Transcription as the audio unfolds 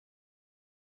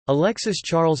Alexis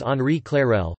Charles-Henri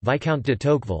Clérel, Viscount de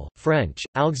Tocqueville, French,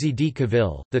 Alexis de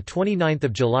Tocqueville, the 29th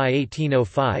of July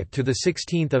 1805 to the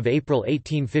 16th of April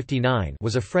 1859,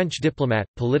 was a French diplomat,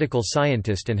 political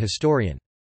scientist and historian.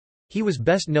 He was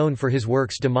best known for his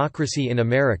works Democracy in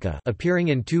America, appearing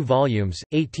in 2 volumes,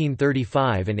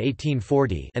 1835 and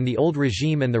 1840, and The Old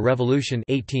Regime and the Revolution,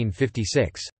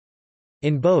 1856.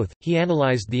 In both, he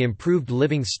analyzed the improved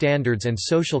living standards and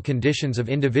social conditions of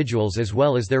individuals as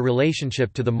well as their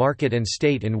relationship to the market and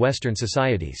state in Western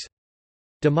societies.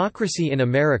 Democracy in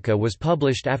America was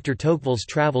published after Tocqueville's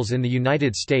travels in the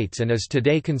United States and is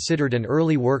today considered an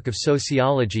early work of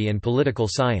sociology and political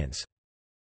science.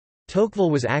 Tocqueville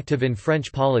was active in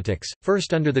French politics,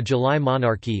 first under the July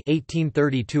Monarchy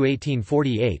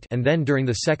 (1830–1848) and then during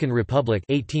the Second Republic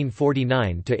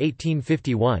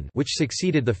 (1849–1851), which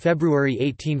succeeded the February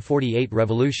 1848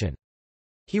 Revolution.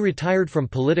 He retired from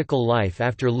political life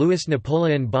after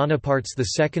Louis-Napoléon Bonaparte's 2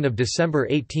 December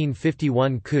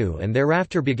 1851 coup and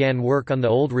thereafter began work on the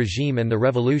Old Regime and the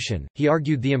Revolution. He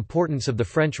argued the importance of the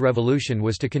French Revolution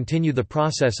was to continue the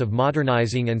process of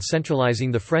modernizing and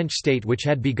centralizing the French state which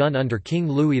had begun under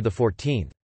King Louis XIV.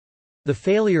 The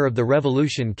failure of the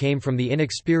revolution came from the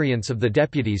inexperience of the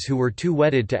deputies who were too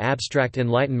wedded to abstract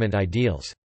Enlightenment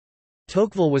ideals.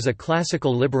 Tocqueville was a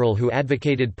classical liberal who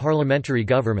advocated parliamentary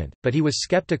government, but he was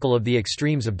skeptical of the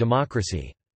extremes of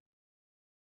democracy.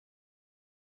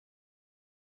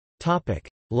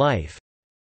 Life.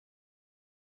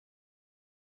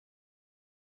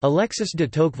 Alexis de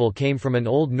Tocqueville came from an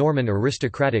old Norman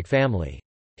aristocratic family.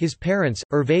 His parents,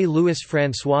 Hervé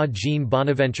Louis-François Jean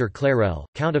Bonaventure Clérel,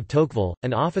 Count of Tocqueville,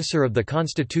 an officer of the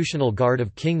Constitutional Guard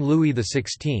of King Louis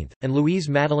XVI, and Louise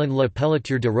Madeleine Le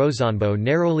Pelletier de Rosanbo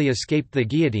narrowly escaped the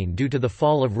guillotine due to the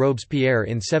fall of Robespierre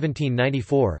in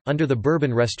 1794. Under the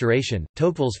Bourbon Restoration,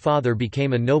 Tocqueville's father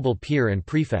became a noble peer and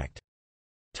prefect.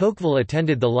 Tocqueville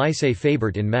attended the Lycée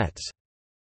Fabert in Metz.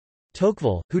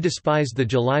 Tocqueville, who despised the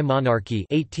July Monarchy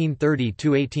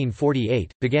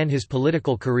 (1830–1848), began his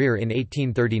political career in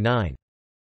 1839.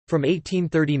 From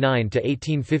 1839 to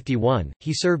 1851,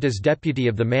 he served as deputy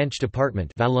of the Manche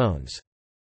Department (Valognes).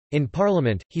 In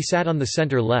Parliament, he sat on the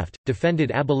centre-left,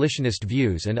 defended abolitionist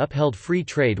views and upheld free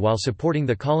trade while supporting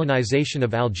the colonization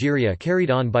of Algeria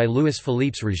carried on by Louis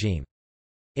Philippe's regime.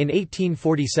 In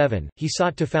 1847, he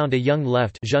sought to found a Young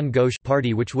Left Jeune Gauche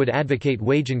party which would advocate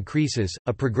wage increases,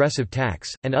 a progressive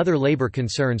tax, and other labor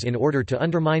concerns in order to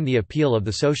undermine the appeal of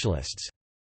the socialists.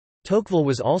 Tocqueville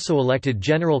was also elected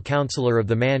General Councillor of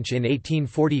the Manche in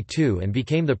 1842 and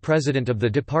became the president of the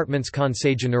department's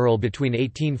Conseil Général between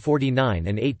 1849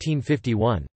 and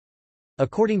 1851.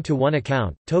 According to one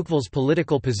account, Tocqueville's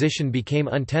political position became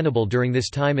untenable during this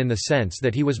time in the sense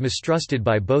that he was mistrusted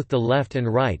by both the left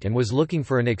and right and was looking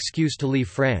for an excuse to leave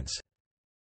France.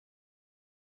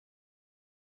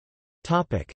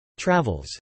 Travels.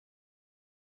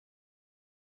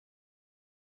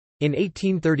 In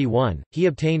 1831, he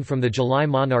obtained from the July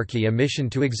Monarchy a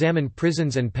mission to examine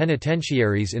prisons and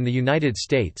penitentiaries in the United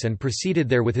States and proceeded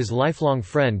there with his lifelong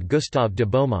friend Gustave de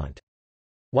Beaumont.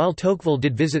 While Tocqueville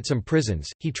did visit some prisons,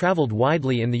 he traveled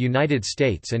widely in the United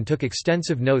States and took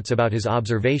extensive notes about his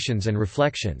observations and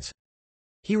reflections.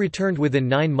 He returned within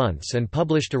 9 months and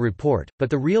published a report, but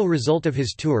the real result of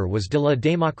his tour was De la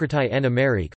démocratie en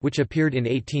Amérique, which appeared in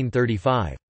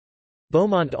 1835.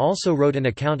 Beaumont also wrote an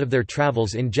account of their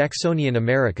travels in Jacksonian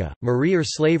America, Marie or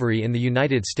Slavery in the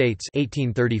United States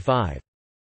 1835.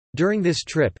 During this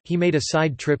trip, he made a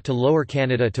side trip to Lower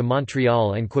Canada to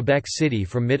Montreal and Quebec City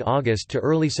from mid-August to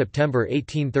early September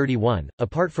 1831.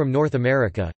 Apart from North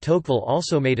America, Tocqueville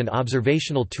also made an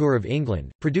observational tour of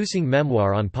England, producing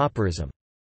memoir on pauperism.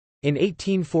 In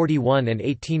 1841 and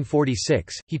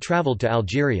 1846, he travelled to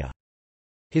Algeria.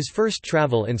 His first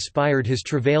travel inspired his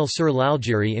Travail sur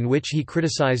l'Algérie, in which he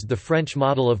criticized the French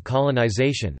model of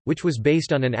colonization, which was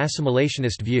based on an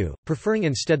assimilationist view, preferring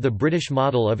instead the British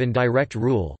model of indirect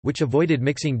rule, which avoided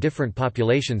mixing different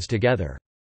populations together.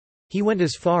 He went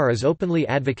as far as openly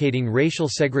advocating racial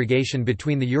segregation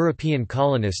between the European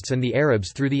colonists and the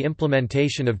Arabs through the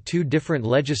implementation of 2 different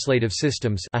legislative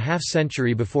systems a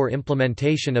half-century before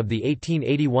implementation of the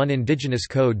 1881 Indigenous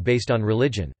Code based on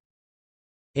religion.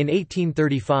 In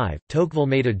 1835, Tocqueville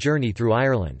made a journey through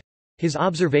Ireland. His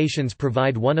observations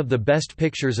provide one of the best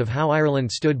pictures of how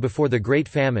Ireland stood before the Great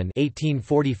Famine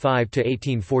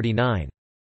 1845–1849.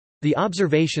 The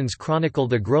observations chronicle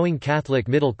the growing Catholic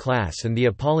middle class and the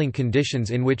appalling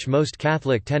conditions in which most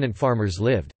Catholic tenant farmers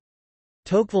lived.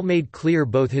 Tocqueville made clear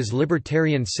both his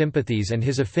libertarian sympathies and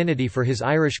his affinity for his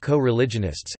Irish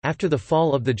co-religionists. After the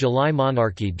fall of the July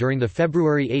monarchy during the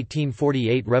February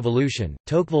 1848 revolution,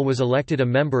 Tocqueville was elected a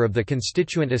member of the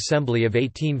Constituent Assembly of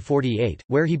 1848,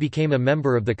 where he became a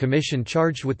member of the commission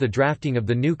charged with the drafting of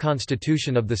the new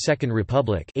constitution of the Second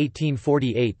Republic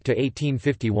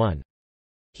 1848–1851.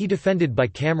 He defended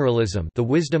bicameralism, the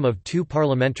wisdom of two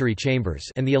parliamentary chambers,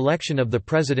 and the election of the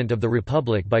President of the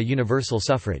Republic by universal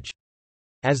suffrage.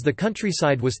 As the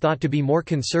countryside was thought to be more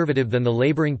conservative than the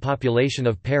labouring population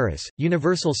of Paris,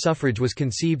 universal suffrage was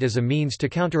conceived as a means to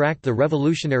counteract the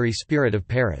revolutionary spirit of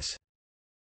Paris.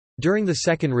 During the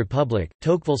Second Republic,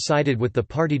 Tocqueville sided with the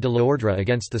Parti de l'Ordre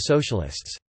against the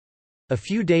Socialists. A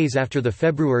few days after the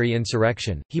February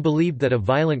insurrection, he believed that a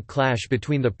violent clash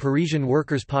between the Parisian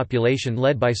workers' population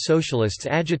led by socialists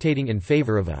agitating in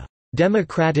favour of a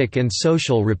 «democratic and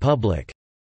social republic»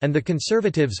 and the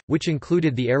conservatives, which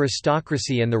included the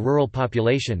aristocracy and the rural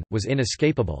population, was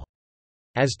inescapable.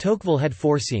 As Tocqueville had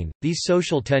foreseen, these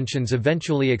social tensions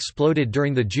eventually exploded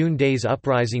during the June Days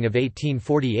Uprising of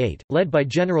 1848, led by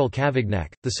General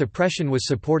Cavaignac. The suppression was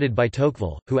supported by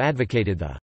Tocqueville, who advocated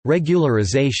the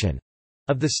regularization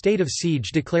of the state of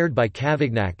siege declared by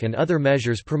Cavaignac and other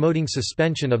measures promoting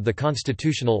suspension of the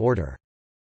constitutional order.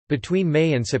 Between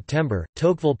May and September,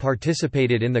 Tocqueville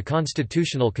participated in the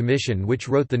Constitutional Commission which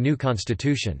wrote the new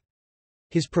constitution.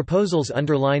 His proposals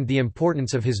underlined the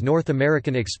importance of his North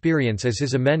American experience as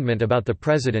his amendment about the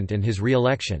president and his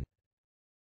re-election.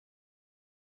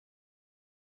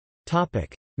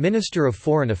 Minister of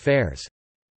Foreign Affairs.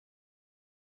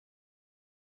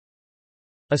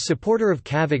 A supporter of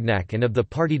Cavaignac and of the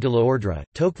Parti de l'Ordre,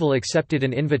 Tocqueville accepted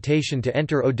an invitation to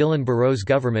enter Odilon Barrot's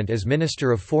government as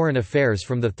Minister of Foreign Affairs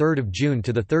from 3 June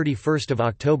to 31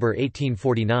 October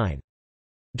 1849.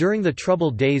 During the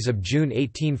troubled days of June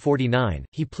 1849,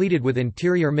 he pleaded with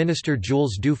Interior Minister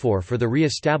Jules Dufour for the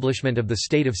re-establishment of the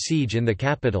state of siege in the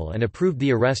capital and approved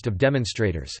the arrest of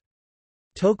demonstrators.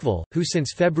 Tocqueville, who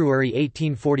since February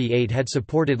 1848 had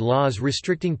supported laws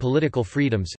restricting political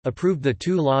freedoms, approved the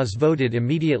two laws voted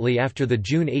immediately after the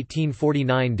June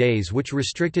 1849 days which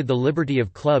restricted the liberty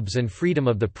of clubs and freedom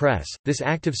of the press. This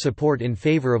active support in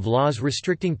favor of laws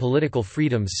restricting political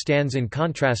freedoms stands in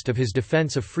contrast of his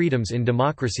defense of freedoms in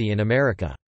democracy in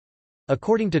America.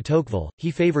 According to Tocqueville,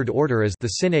 he favored order as the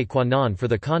sine qua non for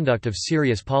the conduct of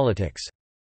serious politics.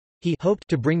 He hoped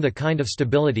to bring the kind of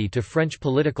stability to French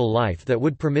political life that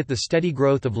would permit the steady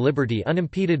growth of liberty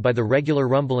unimpeded by the regular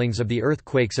rumblings of the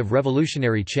earthquakes of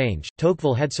revolutionary change.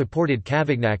 Tocqueville had supported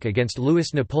Cavaignac against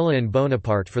Louis Napoleon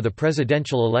Bonaparte for the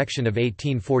presidential election of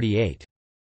 1848.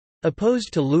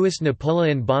 Opposed to Louis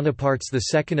Napoleon Bonaparte's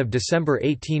 2 December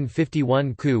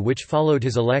 1851 coup which followed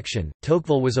his election,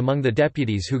 Tocqueville was among the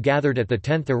deputies who gathered at the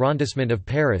 10th arrondissement of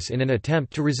Paris in an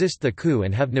attempt to resist the coup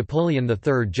and have Napoleon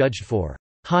III judged for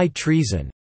high treason,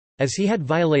 as he had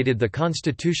violated the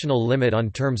constitutional limit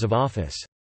on terms of office.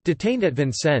 Detained at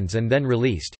Vincennes and then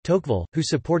released, Tocqueville, who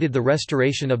supported the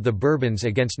restoration of the Bourbons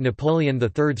against Napoleon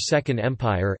III's Second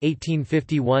Empire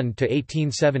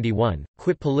 1851–1871,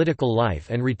 quit political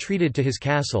life and retreated to his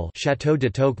castle Château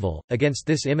de Tocqueville. Against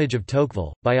this image of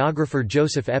Tocqueville, biographer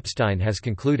Joseph Epstein has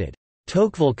concluded,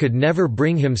 "Tocqueville could never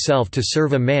bring himself to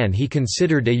serve a man he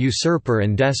considered a usurper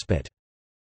and despot.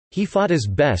 He fought as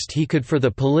best he could for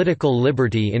the political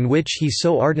liberty in which he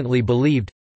so ardently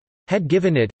believed—had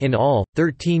given it, in all,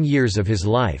 13 years of his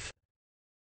life.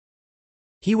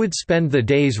 He would spend the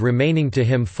days remaining to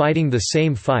him fighting the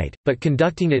same fight, but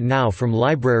conducting it now from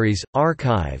libraries,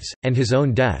 archives, and his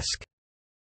own desk."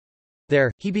 There,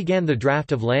 he began the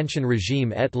draft of L'Ancien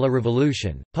Régime et la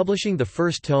Révolution, publishing the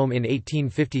first tome in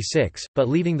 1856, but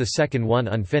leaving the second one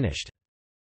unfinished.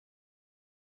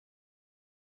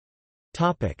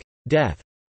 Death.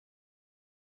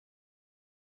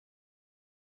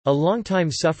 A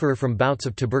longtime sufferer from bouts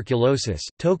of tuberculosis,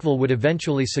 Tocqueville would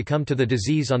eventually succumb to the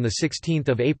disease on 16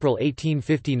 April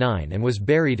 1859 and was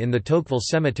buried in the Tocqueville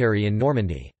Cemetery in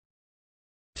Normandy.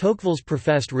 Tocqueville's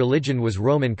professed religion was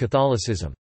Roman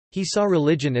Catholicism. He saw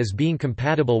religion as being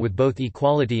compatible with both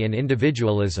equality and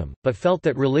individualism, but felt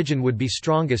that religion would be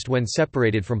strongest when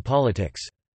separated from politics.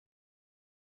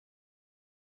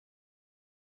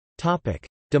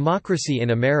 Democracy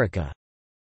in America.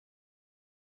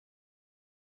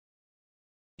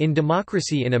 In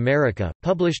Democracy in America,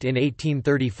 published in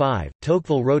 1835,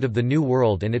 Tocqueville wrote of the New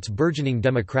World and its burgeoning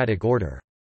democratic order.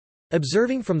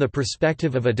 Observing from the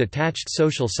perspective of a detached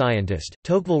social scientist,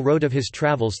 Tocqueville wrote of his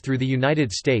travels through the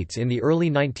United States in the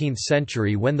early 19th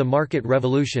century when the market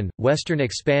revolution, Western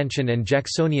expansion and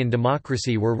Jacksonian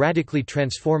democracy were radically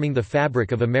transforming the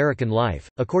fabric of American life.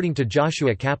 According to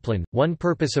Joshua Kaplan, one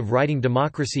purpose of writing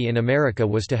Democracy in America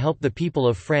was to help the people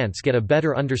of France get a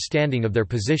better understanding of their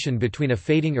position between a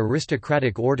fading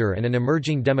aristocratic order and an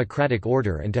emerging democratic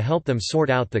order and to help them sort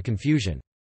out the confusion.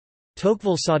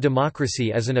 Tocqueville saw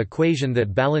democracy as an equation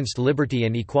that balanced liberty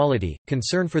and equality,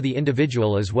 concern for the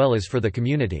individual as well as for the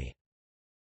community.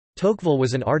 Tocqueville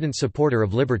was an ardent supporter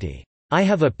of liberty. "I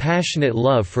have a passionate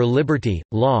love for liberty,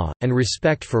 law, and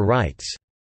respect for rights,"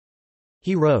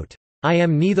 he wrote. "I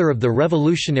am neither of the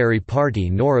Revolutionary Party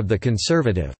nor of the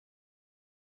Conservative.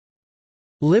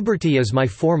 Liberty is my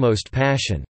foremost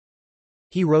passion."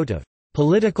 He wrote of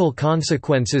political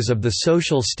consequences of the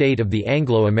social state of the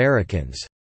Anglo-Americans,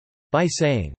 by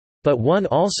saying, "But one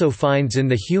also finds in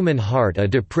the human heart a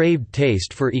depraved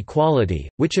taste for equality,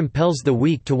 which impels the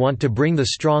weak to want to bring the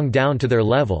strong down to their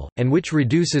level, and which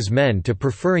reduces men to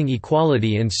preferring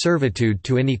equality in servitude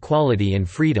to inequality in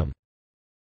freedom."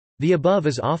 The above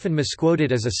is often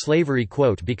misquoted as a slavery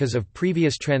quote because of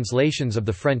previous translations of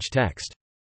the French text.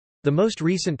 The most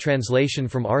recent translation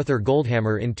from Arthur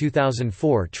Goldhammer in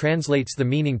 2004 translates the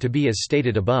meaning to be as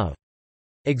stated above.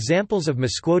 Examples of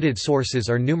misquoted sources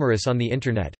are numerous on the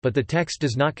Internet, but the text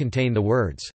does not contain the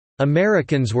words,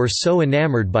 "Americans were so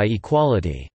enamored by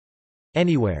equality,"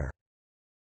 anywhere.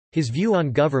 His view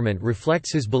on government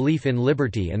reflects his belief in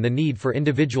liberty and the need for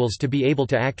individuals to be able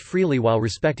to act freely while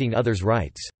respecting others'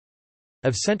 rights.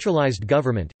 Of centralized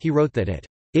government, he wrote that it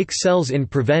excels in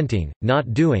preventing,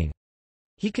 not doing.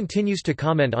 He continues to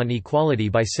comment on equality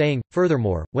by saying,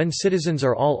 furthermore, when citizens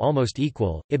are all almost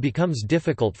equal, it becomes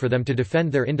difficult for them to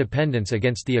defend their independence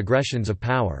against the aggressions of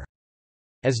power.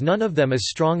 As none of them is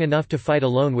strong enough to fight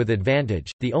alone with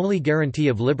advantage, the only guarantee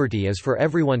of liberty is for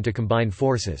everyone to combine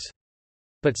forces.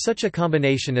 But such a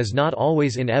combination is not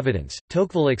always in evidence.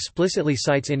 Tocqueville explicitly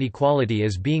cites inequality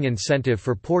as being incentive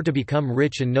for poor to become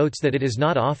rich and notes that it is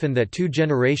not often that two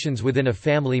generations within a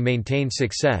family maintain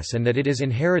success and that it is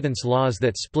inheritance laws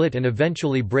that split and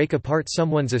eventually break apart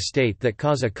someone's estate that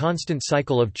cause a constant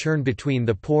cycle of churn between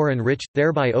the poor and rich,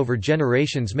 thereby over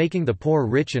generations making the poor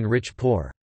rich and rich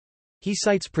poor. He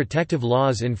cites protective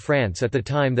laws in France at the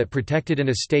time that protected an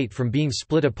estate from being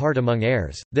split apart among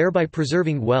heirs, thereby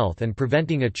preserving wealth and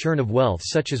preventing a churn of wealth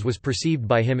such as was perceived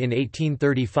by him in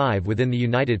 1835 within the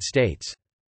United States.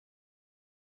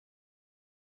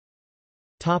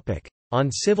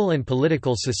 On civil and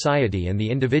political society and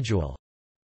the individual.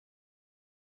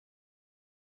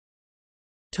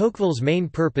 Tocqueville's main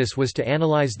purpose was to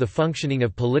analyze the functioning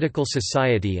of political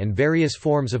society and various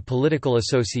forms of political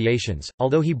associations,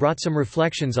 although he brought some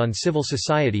reflections on civil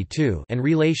society too and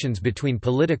relations between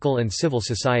political and civil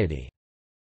society.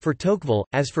 For Tocqueville,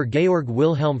 as for Georg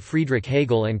Wilhelm Friedrich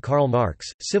Hegel and Karl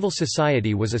Marx, civil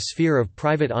society was a sphere of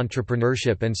private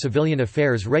entrepreneurship and civilian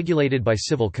affairs regulated by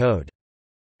civil code.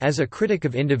 As a critic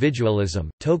of individualism,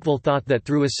 Tocqueville thought that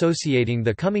through associating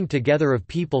the coming together of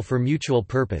people for mutual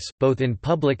purpose, both in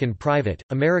public and private,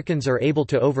 Americans are able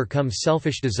to overcome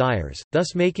selfish desires,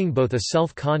 thus making both a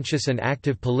self-conscious and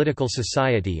active political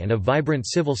society and a vibrant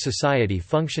civil society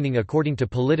functioning according to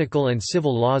political and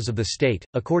civil laws of the state.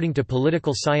 According to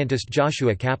political scientist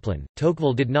Joshua Kaplan,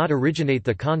 Tocqueville did not originate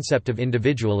the concept of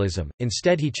individualism,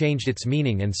 instead he changed its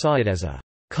meaning and saw it as a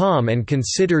calm and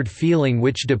considered feeling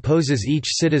which deposes each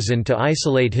citizen to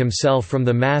isolate himself from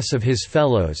the mass of his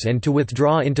fellows and to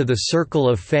withdraw into the circle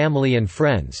of family and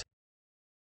friends.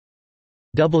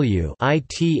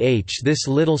 This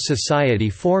little society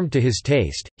formed to his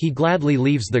taste, he gladly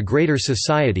leaves the greater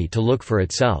society to look for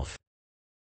itself.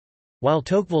 While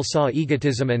Tocqueville saw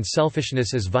egotism and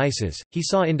selfishness as vices, he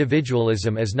saw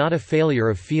individualism as not a failure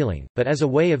of feeling, but as a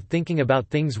way of thinking about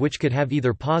things which could have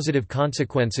either positive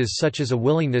consequences such as a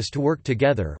willingness to work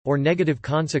together, or negative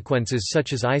consequences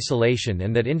such as isolation,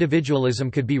 and that individualism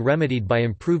could be remedied by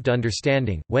improved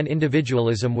understanding. When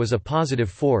individualism was a positive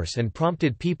force and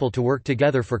prompted people to work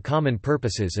together for common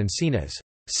purposes and seen as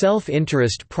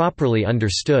self-interest properly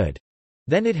understood,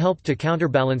 then it helped to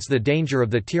counterbalance the danger of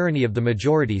the tyranny of the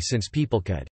majority since people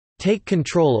could take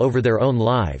control over their own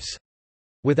lives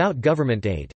without government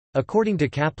aid. According to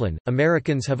Kaplan,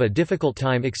 Americans have a difficult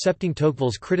time accepting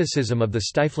Tocqueville's criticism of the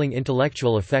stifling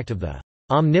intellectual effect of the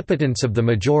omnipotence of the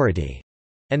majority,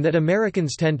 and that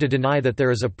Americans tend to deny that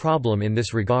there is a problem in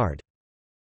this regard.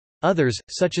 Others,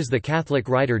 such as the Catholic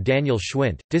writer Daniel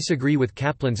Schwint, disagree with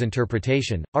Kaplan's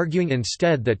interpretation, arguing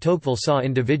instead that Tocqueville saw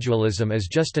individualism as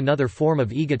just another form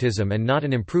of egotism and not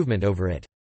an improvement over it.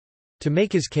 To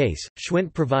make his case,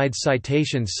 Schwint provides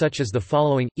citations such as the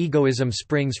following: egoism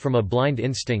springs from a blind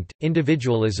instinct,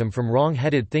 individualism from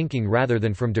wrong-headed thinking rather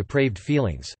than from depraved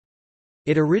feelings.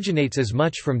 It originates as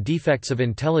much from defects of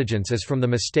intelligence as from the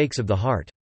mistakes of the heart.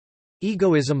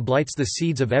 Egoism blights the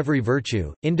seeds of every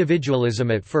virtue,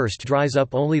 individualism at first dries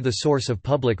up only the source of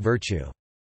public virtue.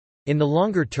 In the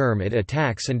longer term it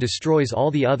attacks and destroys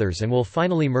all the others and will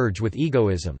finally merge with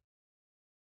egoism.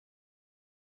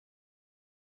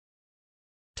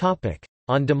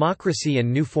 On democracy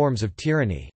and new forms of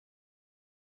tyranny.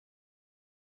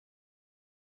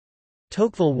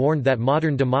 Tocqueville warned that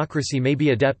modern democracy may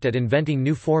be adept at inventing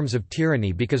new forms of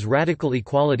tyranny because radical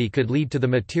equality could lead to the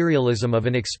materialism of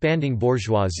an expanding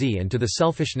bourgeoisie and to the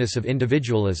selfishness of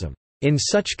individualism. In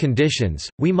such conditions,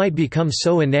 we might become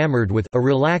so enamored with a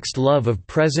relaxed love of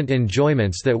present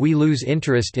enjoyments that we lose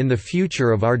interest in the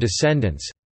future of our descendants,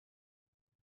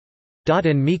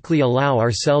 and meekly allow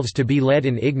ourselves to be led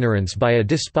in ignorance by a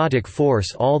despotic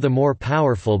force all the more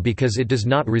powerful because it does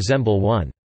not resemble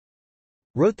one,"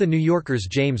 wrote The New Yorker's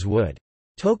James Wood.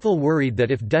 Tocqueville worried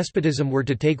that if despotism were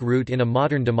to take root in a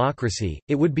modern democracy,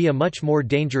 it would be a much more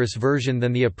dangerous version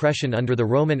than the oppression under the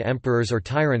Roman emperors or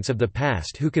tyrants of the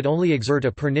past who could only exert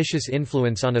a pernicious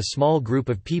influence on a small group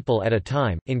of people at a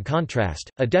time. In contrast,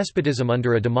 a despotism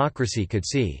under a democracy could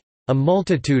see a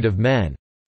multitude of men,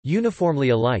 uniformly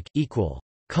alike, equal,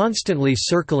 constantly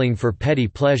circling for petty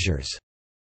pleasures,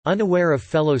 unaware of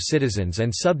fellow citizens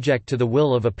and subject to the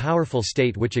will of a powerful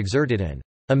state which exerted an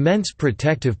immense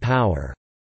protective power.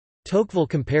 Tocqueville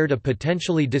compared a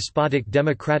potentially despotic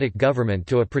democratic government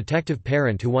to a protective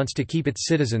parent who wants to keep its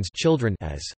citizens' children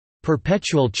as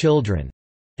perpetual children,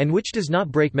 and which does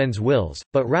not break men's wills,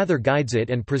 but rather guides it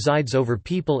and presides over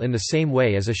people in the same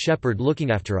way as a shepherd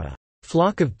looking after a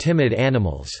flock of timid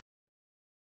animals.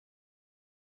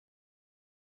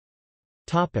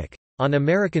 On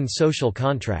American social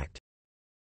contract.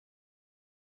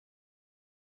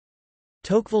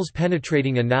 Tocqueville's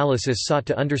penetrating analysis sought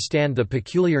to understand the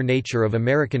peculiar nature of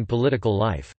American political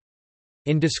life.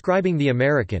 In describing the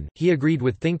American, he agreed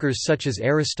with thinkers such as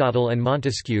Aristotle and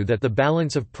Montesquieu that the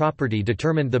balance of property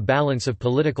determined the balance of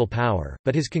political power,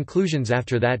 but his conclusions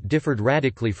after that differed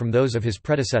radically from those of his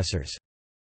predecessors.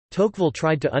 Tocqueville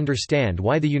tried to understand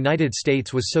why the United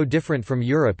States was so different from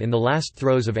Europe in the last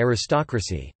throes of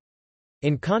aristocracy.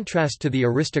 In contrast to the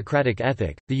aristocratic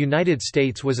ethic, the United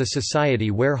States was a society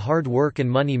where hard work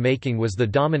and money-making was the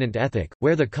dominant ethic,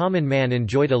 where the common man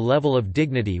enjoyed a level of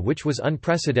dignity which was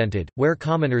unprecedented, where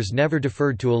commoners never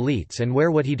deferred to elites and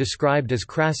where what he described as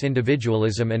crass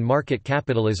individualism and market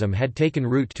capitalism had taken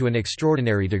root to an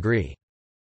extraordinary degree.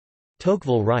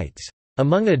 Tocqueville writes,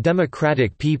 "Among a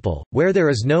democratic people, where there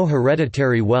is no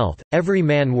hereditary wealth, every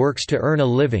man works to earn a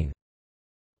living.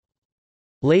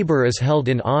 Labor is held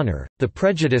in honor, the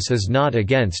prejudice is not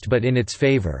against but in its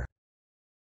favor."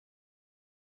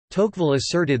 Tocqueville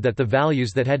asserted that the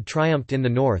values that had triumphed in the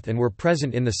North and were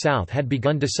present in the South had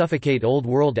begun to suffocate Old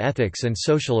World ethics and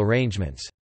social arrangements.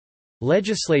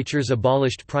 Legislatures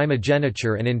abolished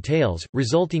primogeniture and entails,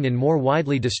 resulting in more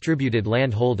widely distributed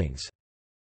land holdings.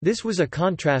 This was a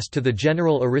contrast to the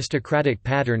general aristocratic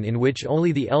pattern in which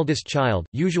only the eldest child,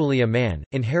 usually a man,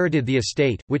 inherited the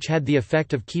estate, which had the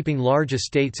effect of keeping large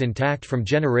estates intact from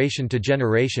generation to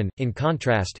generation. In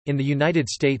contrast, in the United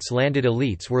States, landed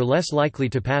elites were less likely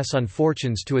to pass on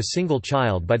fortunes to a single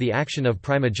child by the action of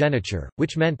primogeniture,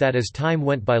 which meant that as time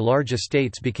went by, large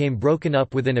estates became broken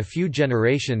up within a few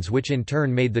generations, which in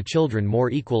turn made the children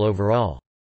more equal overall.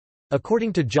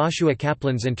 According to Joshua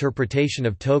Kaplan's interpretation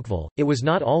of Tocqueville, it was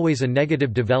not always a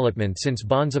negative development since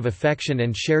bonds of affection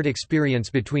and shared experience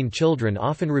between children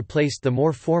often replaced the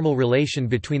more formal relation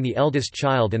between the eldest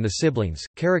child and the siblings,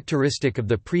 characteristic of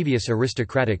the previous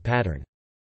aristocratic pattern.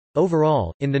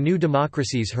 Overall, in the new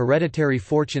democracies, hereditary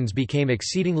fortunes became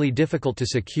exceedingly difficult to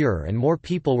secure and more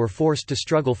people were forced to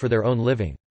struggle for their own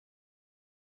living.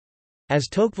 As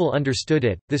Tocqueville understood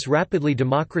it, this rapidly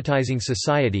democratizing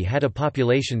society had a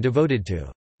population devoted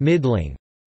to middling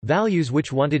values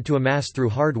which wanted to amass through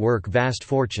hard work vast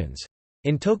fortunes.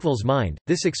 In Tocqueville's mind,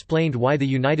 this explained why the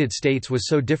United States was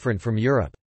so different from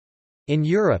Europe. In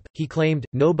Europe, he claimed,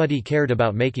 nobody cared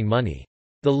about making money.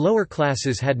 The lower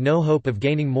classes had no hope of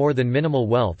gaining more than minimal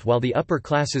wealth, while the upper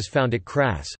classes found it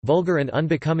crass, vulgar and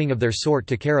unbecoming of their sort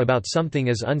to care about something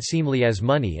as unseemly as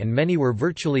money, and many were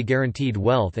virtually guaranteed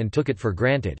wealth and took it for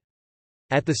granted.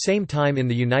 At the same time in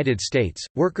the United States,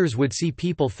 workers would see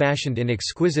people fashioned in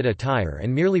exquisite attire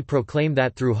and merely proclaim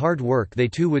that through hard work they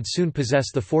too would soon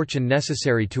possess the fortune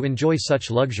necessary to enjoy such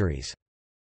luxuries.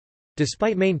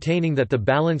 Despite maintaining that the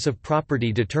balance of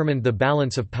property determined the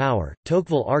balance of power,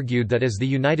 Tocqueville argued that as the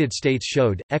United States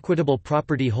showed, equitable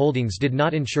property holdings did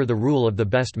not ensure the rule of the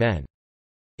best men.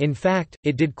 In fact,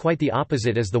 it did quite the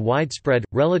opposite, as the widespread,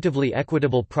 relatively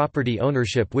equitable property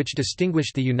ownership which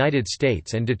distinguished the United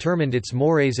States and determined its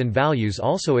mores and values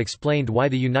also explained why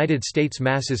the United States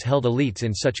masses held elites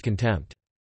in such contempt.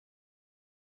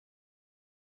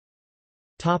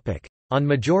 On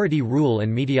majority rule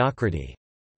and mediocrity.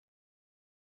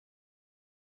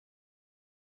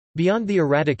 Beyond the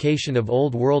eradication of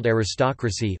Old World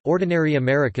aristocracy, ordinary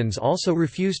Americans also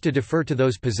refused to defer to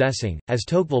those possessing, as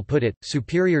Tocqueville put it,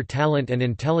 superior talent and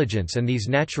intelligence, and these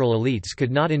natural elites could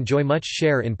not enjoy much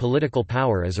share in political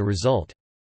power as a result.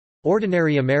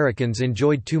 Ordinary Americans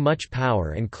enjoyed too much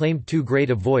power and claimed too great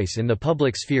a voice in the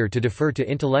public sphere to defer to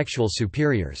intellectual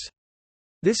superiors.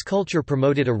 This culture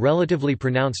promoted a relatively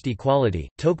pronounced equality,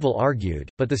 Tocqueville argued,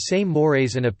 but the same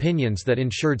mores and opinions that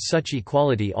ensured such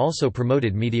equality also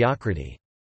promoted mediocrity.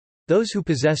 Those who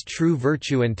possessed true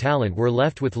virtue and talent were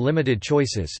left with limited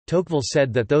choices. Tocqueville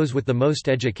said that those with the most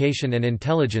education and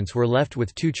intelligence were left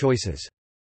with two choices.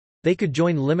 They could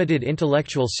join limited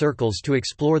intellectual circles to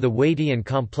explore the weighty and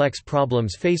complex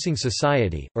problems facing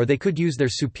society, or they could use their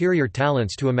superior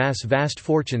talents to amass vast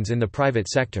fortunes in the private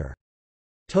sector.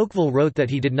 Tocqueville wrote that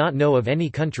he did not know of any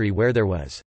country where there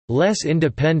was less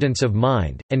independence of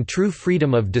mind, and true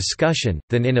freedom of discussion,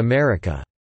 than in America.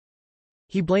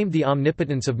 He blamed the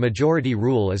omnipotence of majority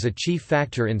rule as a chief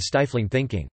factor in stifling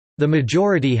thinking. The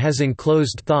majority has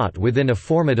enclosed thought within a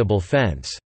formidable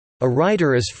fence. A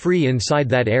writer is free inside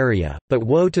that area, but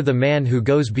woe to the man who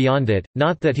goes beyond it,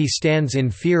 not that he stands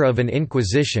in fear of an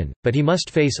inquisition, but he must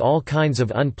face all kinds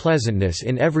of unpleasantness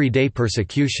in everyday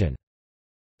persecution.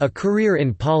 A career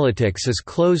in politics is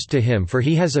closed to him, for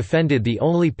he has offended the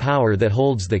only power that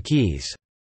holds the keys."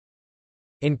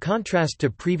 In contrast to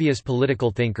previous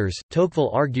political thinkers, Tocqueville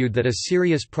argued that a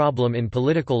serious problem in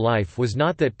political life was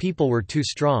not that people were too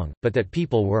strong, but that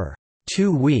people were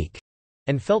too weak,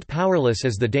 and felt powerless,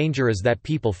 as the danger is that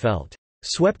people felt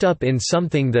swept up in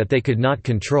something that they could not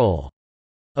control,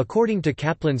 according to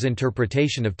Kaplan's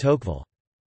interpretation of Tocqueville.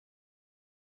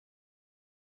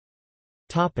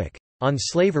 On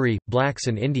slavery, blacks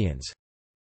and Indians.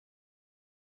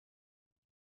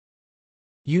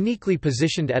 Uniquely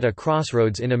positioned at a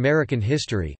crossroads in American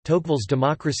history, Tocqueville's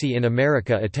Democracy in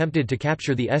America attempted to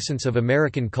capture the essence of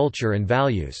American culture and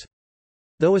values.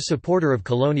 Though a supporter of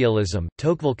colonialism,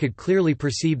 Tocqueville could clearly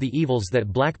perceive the evils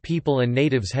that black people and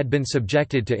natives had been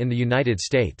subjected to in the United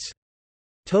States.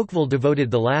 Tocqueville devoted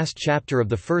the last chapter of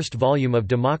the first volume of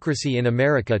Democracy in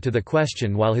America to the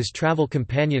question, while his travel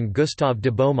companion Gustave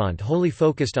de Beaumont wholly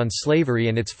focused on slavery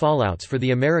and its fallouts for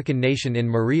the American nation in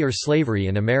Marie or Slavery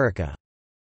in America.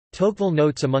 Tocqueville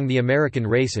notes among the American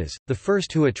races, the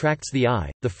first who attracts the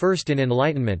eye, the first in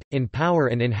enlightenment, in power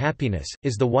and in happiness,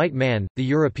 is the white man, the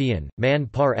European, man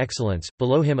par excellence,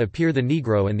 below him appear the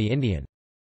Negro and the Indian.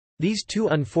 These two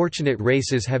unfortunate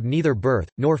races have neither birth,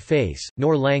 nor face,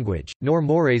 nor language, nor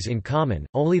mores in common,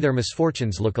 only their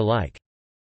misfortunes look alike.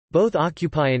 Both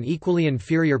occupy an equally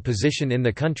inferior position in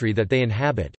the country that they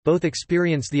inhabit, both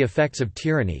experience the effects of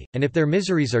tyranny, and if their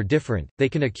miseries are different, they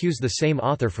can accuse the same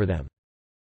author for them.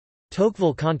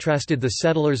 Tocqueville contrasted the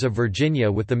settlers of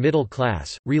Virginia with the middle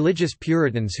class, religious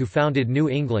Puritans who founded New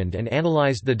England, and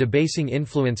analyzed the debasing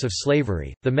influence of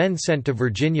slavery. The men sent to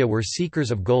Virginia were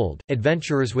seekers of gold,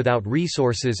 adventurers without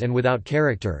resources and without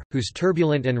character, whose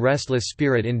turbulent and restless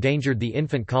spirit endangered the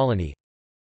infant colony.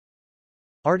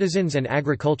 Artisans and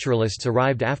agriculturalists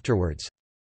arrived afterwards,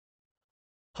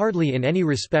 hardly in any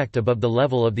respect above the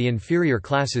level of the inferior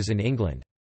classes in England.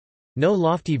 No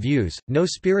lofty views, no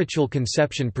spiritual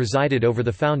conception presided over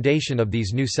the foundation of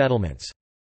these new settlements.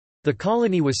 The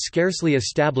colony was scarcely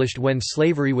established when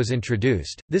slavery was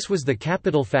introduced. This was the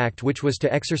capital fact which was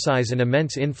to exercise an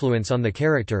immense influence on the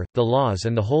character, the laws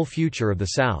and the whole future of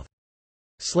the South.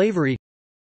 Slavery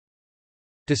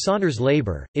dishonors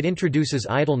labor, it introduces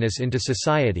idleness into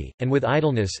society, and with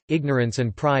idleness, ignorance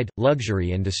and pride,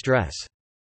 luxury and distress.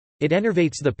 It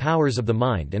enervates the powers of the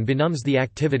mind and benumbs the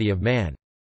activity of man.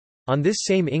 On this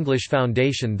same English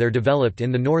foundation there developed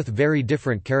in the North very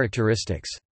different characteristics.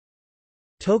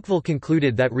 Tocqueville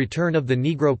concluded that return of the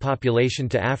Negro population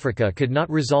to Africa could not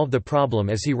resolve the problem,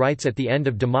 as he writes at the end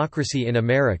of Democracy in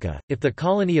America, if the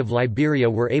colony of Liberia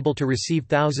were able to receive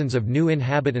thousands of new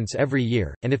inhabitants every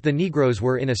year, and if the Negroes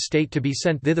were in a state to be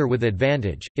sent thither with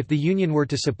advantage, if the Union were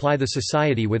to supply the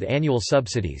society with annual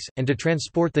subsidies, and to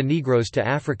transport the Negroes to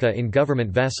Africa in government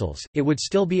vessels, it would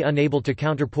still be unable to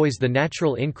counterpoise the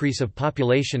natural increase of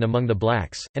population among the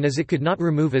blacks, and as it could not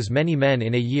remove as many men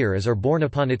in a year as are born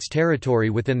upon its territory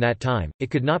within that time, it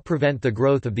could not prevent the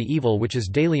growth of the evil which is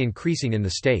daily increasing in the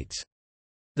states.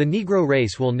 The Negro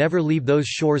race will never leave those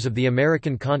shores of the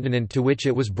American continent to which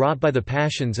it was brought by the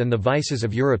passions and the vices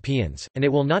of Europeans, and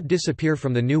it will not disappear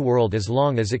from the New World as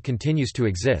long as it continues to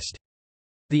exist.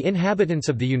 The inhabitants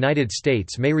of the United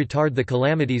States may retard the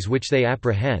calamities which they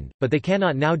apprehend, but they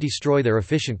cannot now destroy their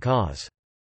efficient cause.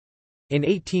 In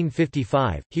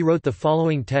 1855, he wrote the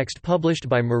following text published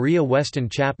by Maria Weston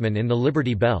Chapman in the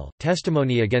Liberty Bell,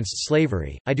 Testimony Against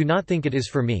Slavery: I do not think it is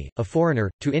for me, a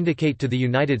foreigner, to indicate to the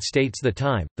United States the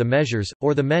time, the measures,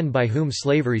 or the men by whom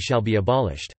slavery shall be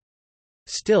abolished.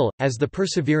 Still, as the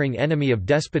persevering enemy of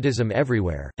despotism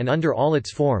everywhere, and under all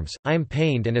its forms, I am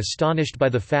pained and astonished by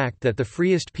the fact that the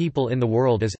freest people in the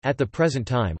world is, at the present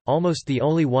time, almost the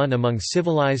only one among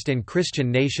civilized and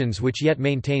Christian nations which yet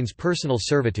maintains personal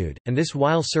servitude, and this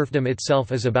while serfdom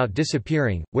itself is about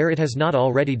disappearing, where it has not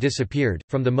already disappeared,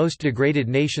 from the most degraded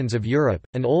nations of Europe.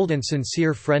 An old and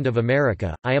sincere friend of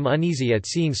America, I am uneasy at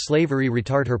seeing slavery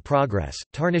retard her progress,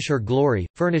 tarnish her glory,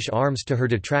 furnish arms to her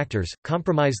detractors,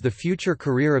 compromise the future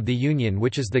career of the Union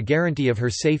which is the guarantee of her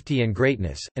safety and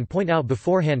greatness, and point out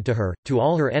beforehand to her, to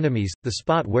all her enemies, the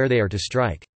spot where they are to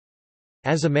strike.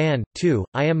 As a man, too,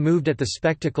 I am moved at the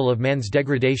spectacle of man's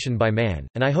degradation by man,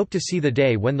 and I hope to see the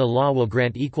day when the law will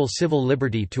grant equal civil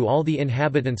liberty to all the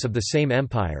inhabitants of the same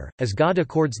empire, as God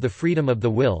accords the freedom of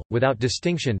the will, without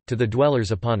distinction, to the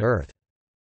dwellers upon earth.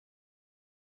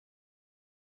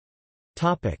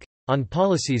 On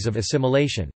policies of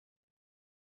assimilation.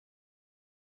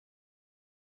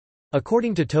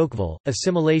 According to Tocqueville,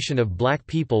 assimilation of black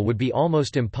people would be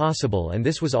almost impossible, and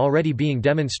this was already being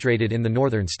demonstrated in the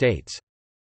northern states.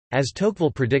 As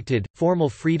Tocqueville predicted, formal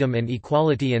freedom and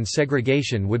equality and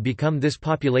segregation would become this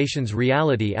population's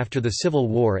reality after the Civil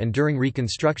War and during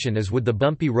Reconstruction, as would the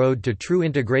bumpy road to true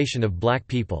integration of black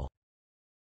people.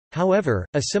 However,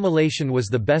 assimilation was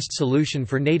the best solution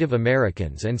for Native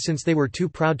Americans, and since they were too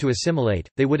proud to assimilate,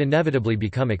 they would inevitably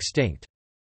become extinct.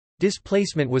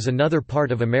 Displacement was another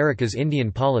part of America's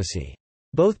Indian policy.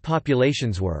 Both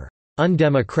populations were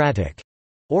undemocratic,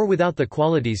 or without the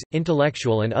qualities,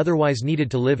 intellectual and otherwise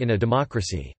needed to live in a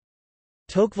democracy.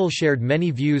 Tocqueville shared many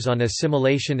views on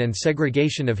assimilation and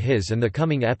segregation of his and the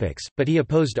coming epochs, but he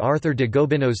opposed Arthur de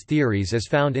Gobineau's theories as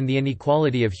found in The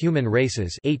Inequality of Human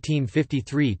Races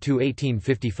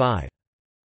 1853–1855.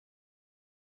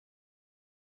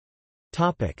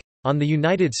 On the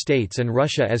United States and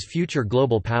Russia as future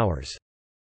global powers.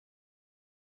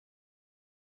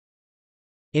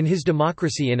 In his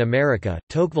Democracy in America,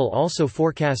 Tocqueville also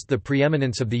forecast the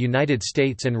preeminence of the United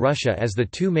States and Russia as the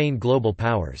two main global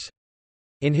powers.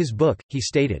 In his book, he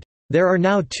stated, "There are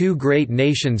now two great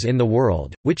nations in the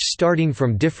world, which starting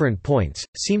from different points,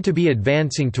 seem to be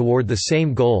advancing toward the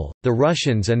same goal, the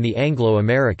Russians and the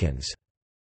Anglo-Americans.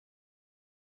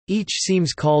 Each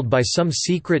seems called by some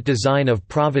secret design of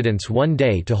Providence one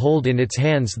day to hold in its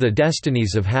hands the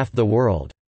destinies of half the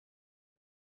world."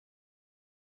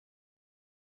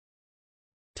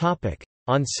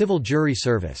 On civil jury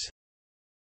service.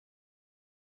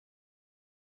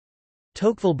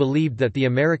 Tocqueville believed that the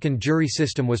American jury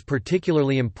system was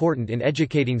particularly important in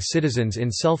educating citizens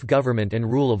in self-government and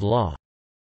rule of law.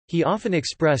 He often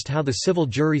expressed how the civil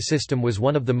jury system was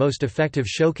one of the most effective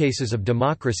showcases of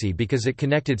democracy because it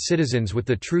connected citizens with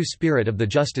the true spirit of the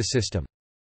justice system.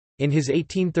 In his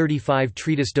 1835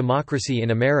 treatise Democracy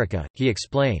in America, he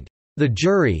explained, "The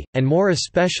jury, and more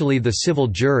especially the civil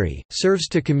jury, serves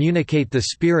to communicate the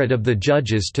spirit of the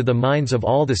judges to the minds of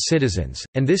all the citizens,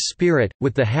 and this spirit,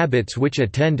 with the habits which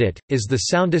attend it, is the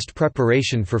soundest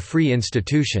preparation for free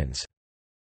institutions.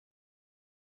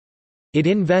 It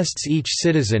invests each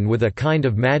citizen with a kind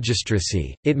of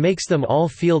magistracy, it makes them all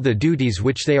feel the duties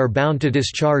which they are bound to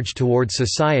discharge toward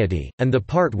society, and the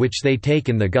part which they take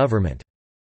in the government."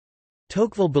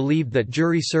 Tocqueville believed that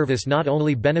jury service not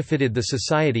only benefited the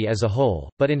society as a whole,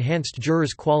 but enhanced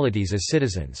jurors' qualities as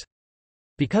citizens.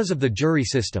 Because of the jury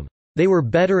system, they were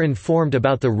better informed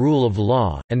about the rule of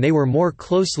law, and they were more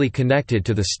closely connected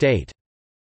to the state.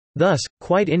 Thus,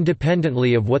 quite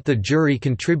independently of what the jury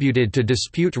contributed to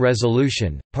dispute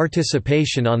resolution,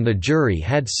 participation on the jury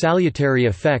had salutary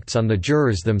effects on the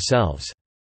jurors themselves.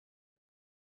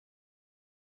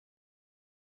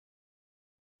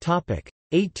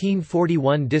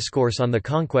 1841 Discourse on the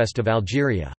Conquest of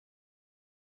Algeria.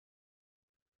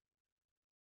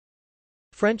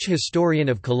 French historian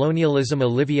of colonialism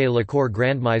Olivier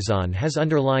Lecour-Grandmaison has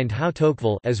underlined how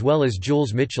Tocqueville as well as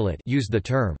Jules Michelet used the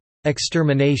term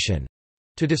 «extermination»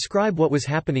 to describe what was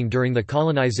happening during the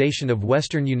colonization of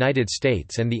western United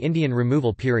States and the Indian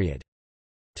removal period.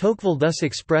 Tocqueville thus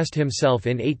expressed himself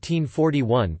in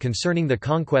 1841 concerning the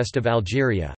conquest of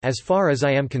Algeria: "As far as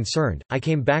I am concerned, I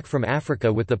came back from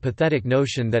Africa with the pathetic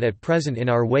notion that at present in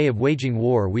our way of waging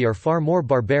war we are far more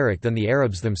barbaric than the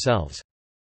Arabs themselves.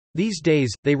 These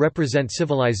days, they represent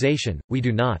civilization, we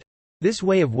do not. This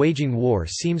way of waging war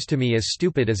seems to me as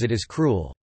stupid as it is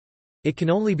cruel. It can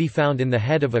only be found in the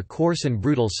head of a coarse and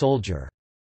brutal soldier.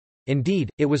 Indeed,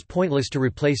 it was pointless to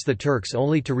replace the Turks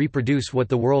only to reproduce what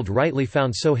the world rightly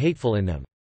found so hateful in them.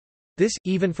 This,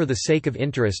 even for the sake of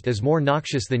interest, is more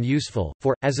noxious than useful,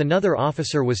 for, as another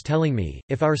officer was telling me,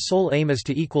 if our sole aim is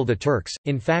to equal the Turks,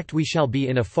 in fact we shall be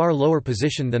in a far lower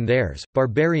position than theirs.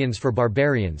 Barbarians for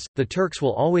barbarians, the Turks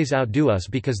will always outdo us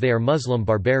because they are Muslim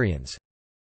barbarians.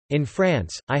 In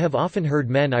France, I have often heard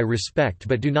men I respect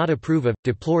but do not approve of,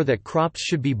 deplore that crops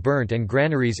should be burnt and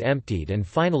granaries emptied, and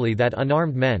finally that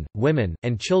unarmed men, women,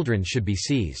 and children should be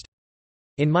seized.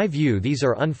 In my view these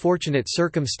are unfortunate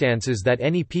circumstances that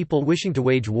any people wishing to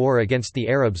wage war against the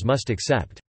Arabs must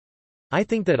accept. I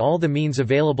think that all the means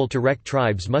available to wreck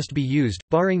tribes must be used,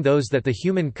 barring those that the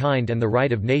human kind and the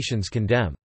right of nations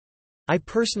condemn. I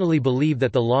personally believe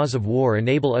that the laws of war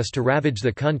enable us to ravage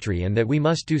the country and that we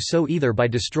must do so either by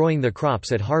destroying the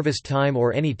crops at harvest time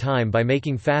or any time by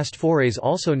making fast forays,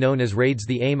 also known as raids,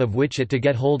 the aim of which is to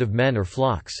get hold of men or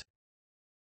flocks.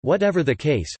 Whatever the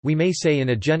case, we may say in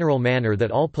a general manner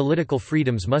that all political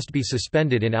freedoms must be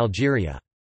suspended in Algeria."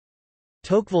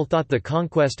 Tocqueville thought the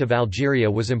conquest of Algeria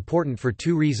was important for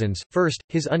two reasons: first,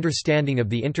 his understanding of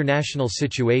the international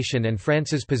situation and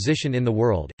France's position in the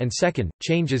world, and second,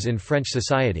 changes in French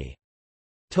society.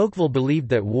 Tocqueville believed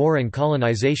that war and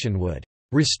colonization would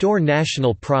restore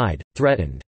national pride,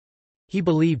 threatened, he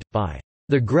believed, by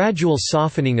the gradual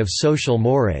softening of social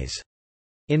mores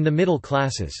in the middle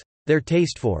classes. Their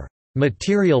taste for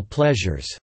material pleasures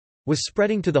was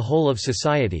spreading to the whole of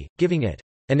society, giving it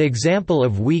an example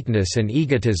of weakness and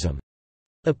egotism.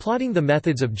 Applauding the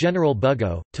methods of General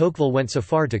Bugeaud, Tocqueville went so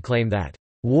far to claim that,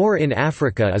 "War in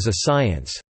Africa is a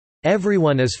science.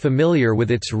 Everyone is familiar with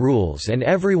its rules and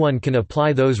everyone can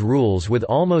apply those rules with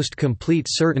almost complete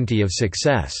certainty of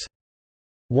success.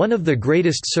 One of the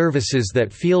greatest services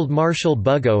that Field Marshal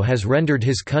Bugeaud has rendered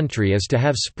his country is to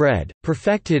have spread,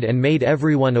 perfected and made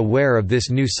everyone aware of this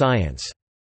new science."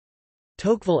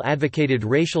 Tocqueville advocated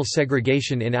racial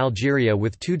segregation in Algeria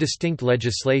with two distinct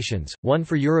legislations, one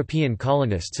for European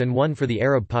colonists and one for the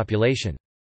Arab population.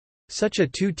 Such a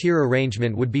two-tier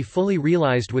arrangement would be fully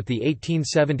realized with the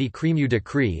 1870 Crémieux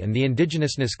Decree and the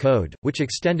Indigenousness Code, which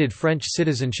extended French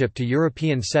citizenship to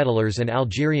European settlers and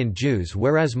Algerian Jews,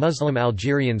 whereas Muslim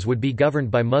Algerians would be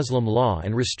governed by Muslim law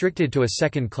and restricted to a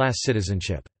second-class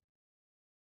citizenship.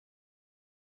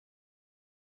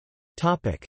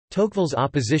 Tocqueville's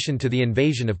opposition to the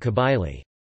invasion of Kabylie.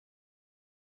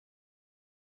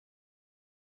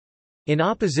 In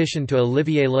opposition to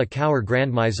Olivier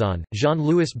Lecour-Grandmaison,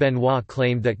 Jean-Louis Benoit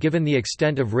claimed that given the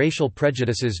extent of racial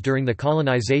prejudices during the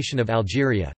colonization of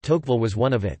Algeria, Tocqueville was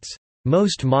one of its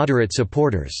most moderate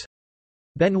supporters.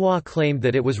 Benoit claimed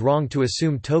that it was wrong to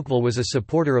assume Tocqueville was a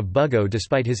supporter of Bugeaud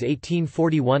despite his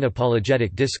 1841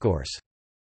 apologetic discourse.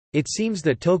 It seems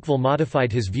that Tocqueville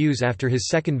modified his views after his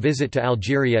second visit to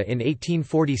Algeria in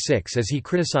 1846 as he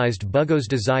criticized Bugeaud's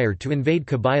desire to invade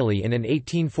Kabylie in an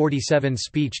 1847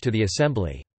 speech to the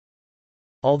Assembly.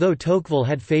 Although Tocqueville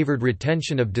had favored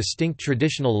retention of distinct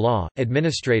traditional law,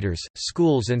 administrators,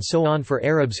 schools and so on for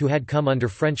Arabs who had come under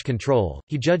French control,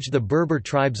 he judged the Berber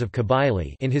tribes of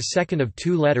Kabylie in his second of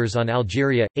two letters on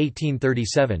Algeria,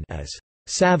 1837, as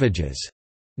 «savages»,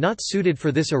 not suited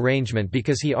for this arrangement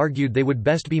because he argued they would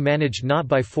best be managed not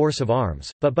by force of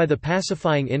arms, but by the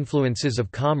pacifying influences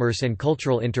of commerce and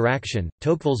cultural interaction.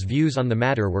 Tocqueville's views on the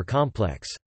matter were complex.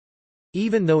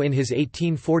 Even though in his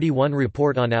 1841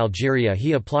 report on Algeria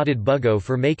he applauded Bugeaud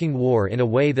for making war in a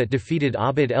way that defeated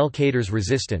Abd el-Kader's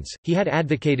resistance, he had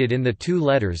advocated in the two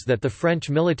letters that the French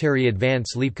military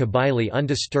advance leave Kabylie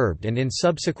undisturbed, and in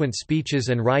subsequent speeches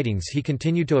and writings he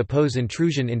continued to oppose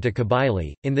intrusion into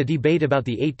Kabylie. In the debate about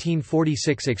the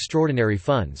 1846 extraordinary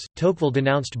funds, Tocqueville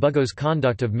denounced Bugeaud's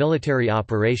conduct of military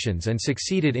operations and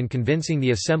succeeded in convincing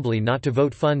the Assembly not to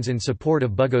vote funds in support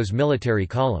of Bugeaud's military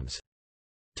columns.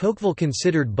 Tocqueville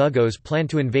considered Bugot's plan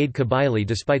to invade Kabylie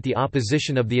despite the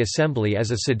opposition of the Assembly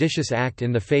as a seditious act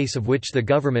in the face of which the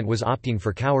government was opting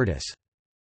for cowardice.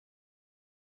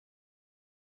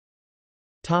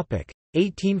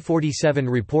 1847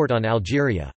 Report on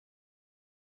Algeria.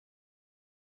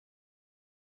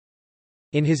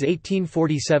 In his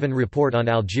 1847 report on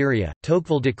Algeria,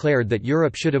 Tocqueville declared that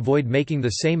Europe should avoid making the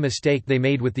same mistake they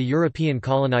made with the European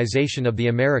colonization of the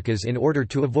Americas in order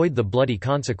to avoid the bloody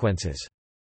consequences.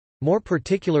 More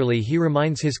particularly, he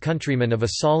reminds his countrymen of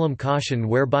a solemn caution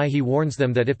whereby he warns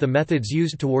them that if the methods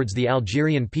used towards the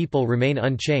Algerian people remain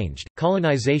unchanged,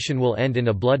 colonization will end in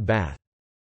a blood-bath.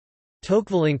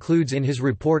 Tocqueville includes in his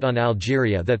report on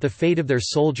Algeria that the fate of their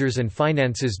soldiers and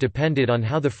finances depended on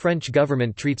how the French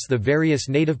government treats the various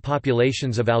native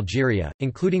populations of Algeria,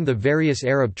 including the various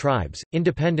Arab tribes,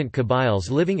 independent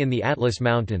Kabyles living in the Atlas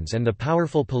Mountains and the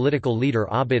powerful political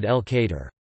leader Abd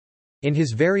el-Kader. In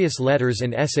his various letters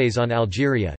and essays on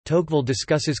Algeria, Tocqueville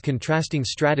discusses contrasting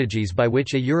strategies by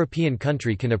which a European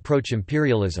country can approach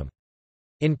imperialism.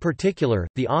 In particular,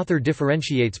 the author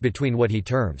differentiates between what he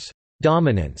terms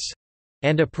dominance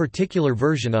and a particular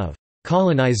version of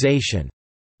colonization.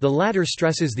 The latter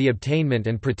stresses the obtainment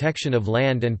and protection of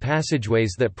land and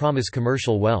passageways that promise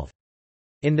commercial wealth.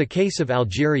 In the case of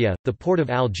Algeria, the port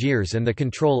of Algiers and the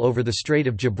control over the Strait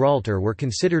of Gibraltar were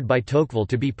considered by Tocqueville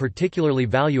to be particularly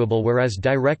valuable, whereas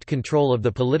direct control of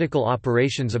the political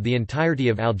operations of the entirety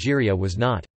of Algeria was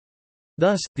not.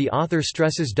 Thus, the author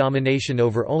stresses domination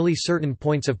over only certain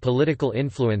points of political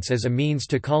influence as a means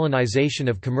to colonization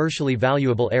of commercially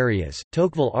valuable areas.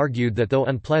 Tocqueville argued that though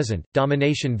unpleasant,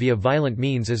 domination via violent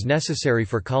means is necessary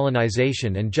for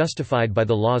colonization and justified by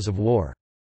the laws of war.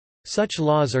 Such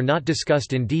laws are not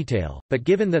discussed in detail, but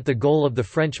given that the goal of the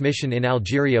French mission in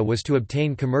Algeria was to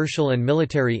obtain commercial and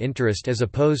military interest as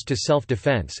opposed to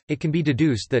self-defense, it can be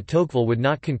deduced that Tocqueville would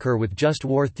not concur with just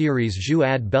war theory's jus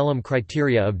ad bellum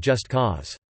criteria of just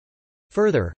cause.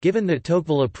 Further, given that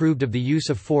Tocqueville approved of the use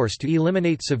of force to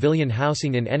eliminate civilian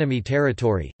housing in enemy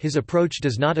territory, his approach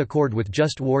does not accord with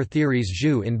just war theory's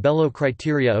jus in bello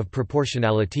criteria of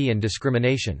proportionality and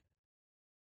discrimination.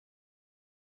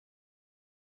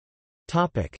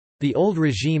 The Old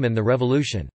Regime and the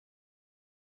Revolution.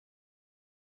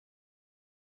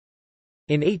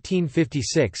 In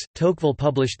 1856, Tocqueville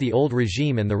published The Old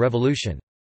Regime and the Revolution.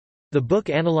 The book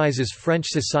analyzes French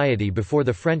society before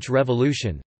the French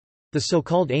Revolution—the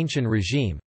so-called Ancien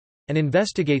Regime—and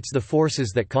investigates the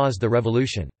forces that caused the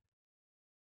revolution.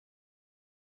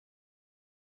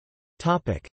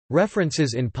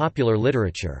 References in popular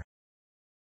literature.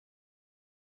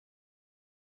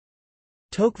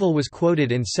 Tocqueville was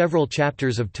quoted in several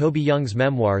chapters of Toby Young's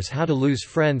memoirs How to Lose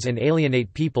Friends and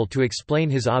Alienate People to explain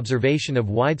his observation of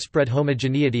widespread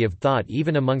homogeneity of thought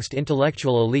even amongst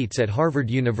intellectual elites at Harvard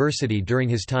University during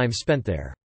his time spent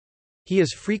there. He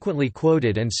is frequently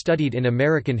quoted and studied in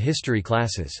American history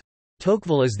classes.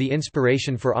 Tocqueville is the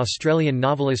inspiration for Australian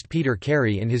novelist Peter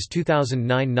Carey in his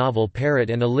 2009 novel Parrot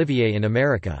and Olivier in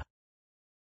America.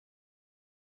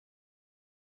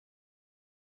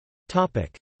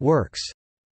 Works.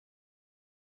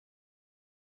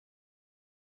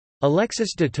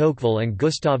 Alexis de Tocqueville and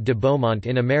Gustave de Beaumont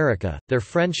in America, Their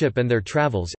Friendship and Their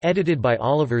Travels, edited by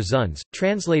Oliver Zunz,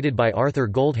 translated by Arthur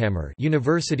Goldhammer,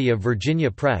 University of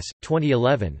Virginia Press,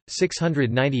 2011,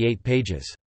 698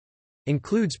 pages.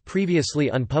 Includes previously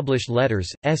unpublished letters,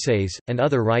 essays, and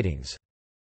other writings.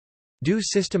 Du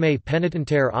système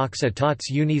pénitentiaire aux états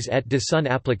unis et de son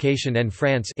application en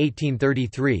France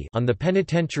 1833 on the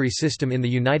penitentiary system in the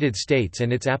United States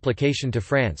and its application to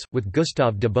France, with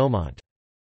Gustave de Beaumont.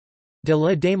 De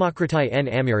la démocratie en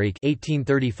Amérique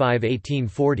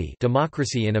 1835–1840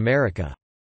 Democracy in America.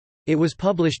 It was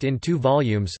published in 2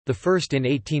 volumes, the first in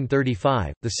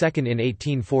 1835, the second in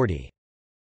 1840.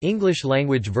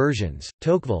 English-language versions,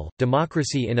 Tocqueville,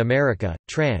 Democracy in America,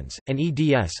 trans, and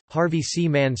eds, Harvey C.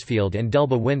 Mansfield and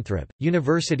Delba Winthrop,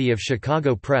 University of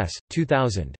Chicago Press,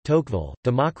 2000, Tocqueville,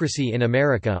 Democracy in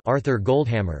America Arthur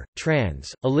Goldhammer,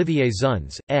 trans, Olivier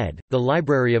Zunz, ed., The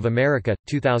Library of America,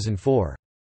 2004.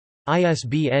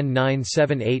 ISBN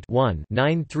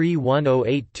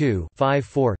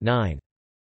 978-1-931082-54-9.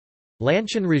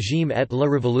 L'Ancien Régime et la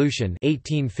Révolution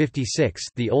 1856,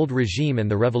 The Old Regime and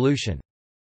the Revolution.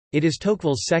 It is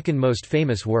Tocqueville's second most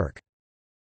famous work.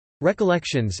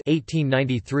 Recollections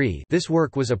 1893. This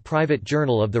work was a private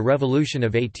journal of the Revolution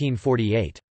of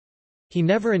 1848. He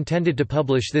never intended to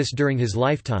publish this during his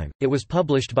lifetime, it was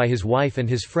published by his wife and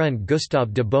his friend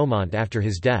Gustave de Beaumont after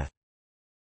his death.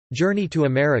 Journey to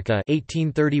America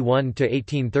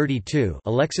 1831–1832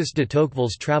 Alexis de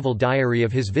Tocqueville's travel diary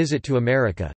of his visit to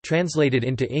America, translated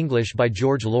into English by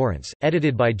George Lawrence,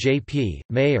 edited by J.P.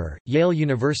 Mayer, Yale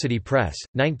University Press,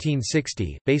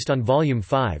 1960, based on Volume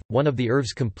 5, one of the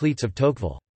Œuvres complètes of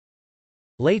Tocqueville.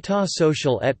 L'état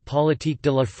social et politique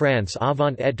de la France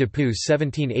avant et depuis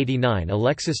 1789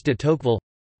 Alexis de Tocqueville.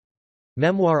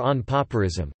 Memoir on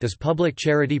Pauperism, Does Public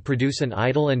Charity Produce an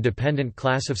Idle and Dependent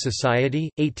Class of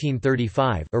Society?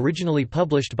 1835, originally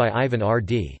published by Ivan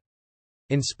R.D.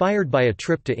 Inspired by a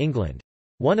trip to England.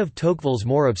 One of Tocqueville's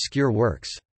more obscure works.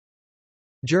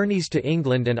 Journeys to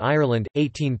England and Ireland,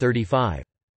 1835.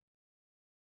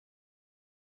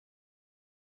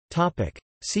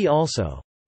 See also: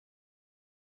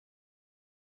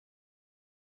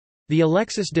 The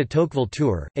Alexis de Tocqueville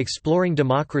Tour, Exploring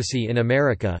Democracy in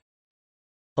America.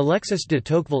 Alexis de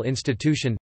Tocqueville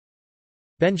Institution.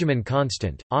 Benjamin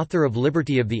Constant, author of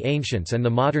Liberty of the Ancients and the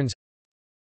Moderns.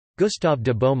 Gustave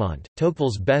de Beaumont,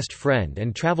 Tocqueville's best friend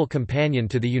and travel companion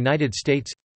to the United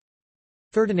States.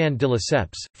 Ferdinand de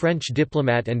Lesseps, French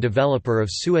diplomat and developer of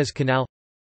Suez Canal.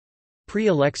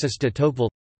 Pre-Alexis de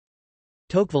Tocqueville.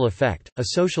 Tocqueville effect, a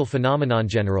social phenomenon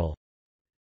general.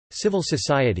 Civil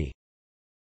society.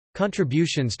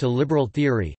 Contributions to liberal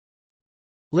theory.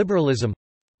 Liberalism.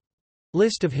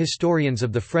 List of historians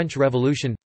of the French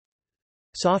Revolution.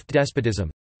 Soft despotism.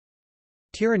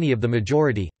 Tyranny of the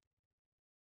majority.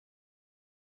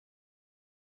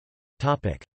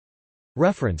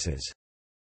 References.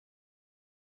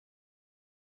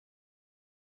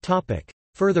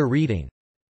 Further reading.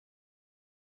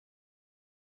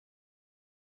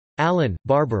 Allen,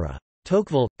 Barbara.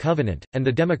 Tocqueville, Covenant, and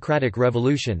the Democratic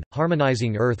Revolution,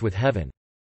 Harmonizing Earth with Heaven.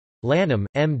 Lanham,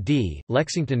 M.D.,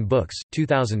 Lexington Books,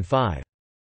 2005.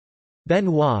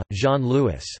 Benoit,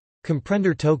 Jean-Louis.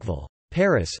 Comprendre Tocqueville.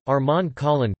 Paris, Armand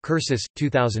Collin, Cursus,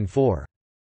 2004.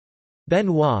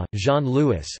 Benoit,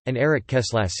 Jean-Louis, and Eric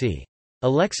Keslassi.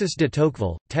 Alexis de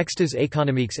Tocqueville, Textes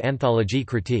économiques anthologie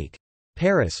critique.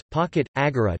 Paris, Pocket,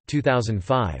 Agora,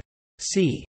 2005.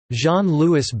 C.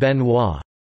 Jean-Louis Benoit.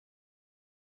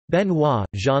 Benoit,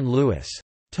 Jean-Louis.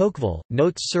 Tocqueville,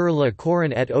 Notes sur le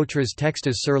Coran et autres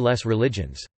textes sur les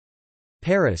religions.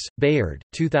 Paris, Bayard,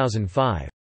 2005.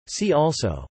 See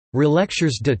also,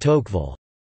 Relectures de Tocqueville,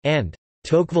 and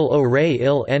Tocqueville aurait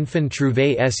il enfin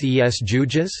trouvé ses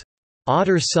juges?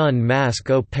 Autre son masque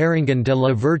au parangon de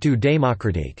la vertu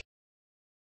démocratique.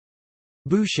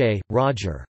 Boucher,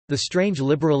 Roger. The Strange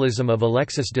Liberalism of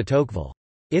Alexis de Tocqueville.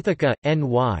 Ithaca,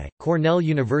 N.Y., Cornell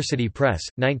University Press,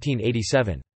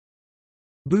 1987.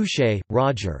 Boucher,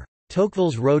 Roger.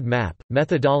 Tocqueville's Road Map,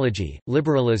 Methodology,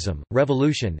 Liberalism,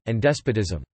 Revolution, and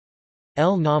Despotism.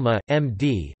 L. Nama,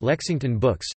 M.D., Lexington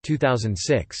Books,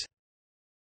 2006.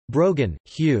 Brogan,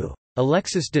 Hugh.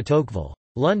 Alexis de Tocqueville.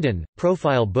 London,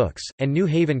 Profile Books, and New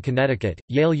Haven, Connecticut,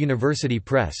 Yale University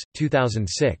Press,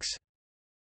 2006.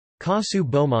 Caussu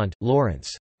Beaumont,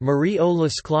 Lawrence. Marie au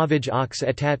l'esclavage aux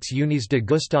états unis de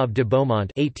Gustave de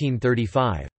Beaumont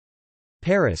 1835.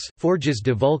 Paris, Forges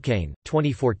de Vulcain,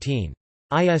 2014.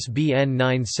 ISBN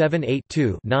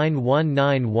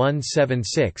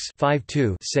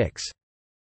 978-2-919176-52-6.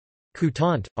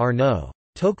 Coutant, Arnaud.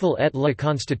 Tocqueville et la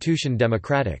Constitution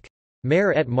démocratique.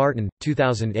 Maire et Martin,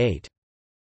 2008.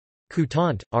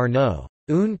 Coutant, Arnaud.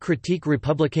 Une critique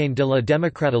républicaine de la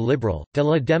démocrate libérale, de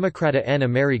la démocrate en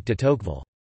Amérique de Tocqueville.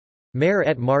 Maire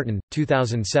et Martin,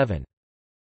 2007.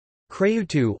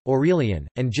 Creutu, Aurelian,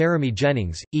 and Jeremy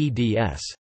Jennings, eds.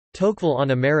 Tocqueville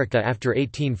on America after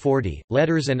 1840,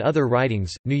 Letters and Other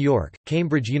Writings, New York,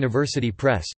 Cambridge University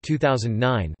Press,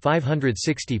 2009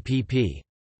 560 pp.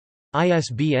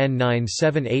 ISBN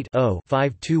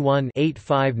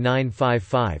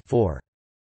 978-0-521-85955-4.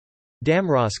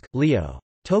 Damrosch, Leo.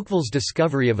 Tocqueville's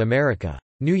Discovery of America.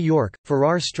 New York,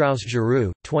 Farrar Straus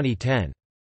Giroux, 2010.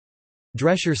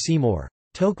 Drescher Seymour.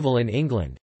 Tocqueville in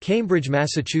England. Cambridge,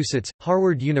 Massachusetts,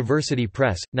 Harvard University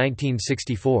Press,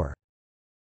 1964.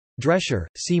 Drescher,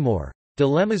 Seymour.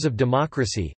 Dilemmas of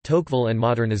Democracy, Tocqueville and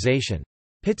Modernization.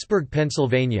 Pittsburgh,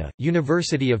 Pennsylvania,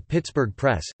 University of Pittsburgh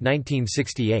Press,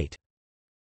 1968.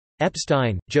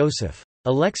 Epstein, Joseph.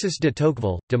 Alexis de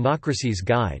Tocqueville, Democracy's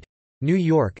Guide. New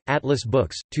York, Atlas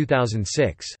Books,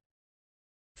 2006.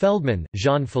 Feldman,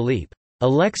 Jean-Philippe.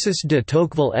 Alexis de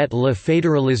Tocqueville et le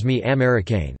fédéralisme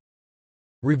américain.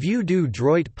 Revue du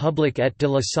droit public et de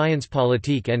la science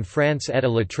politique en France et à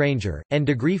l'étranger, en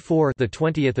degree 4, the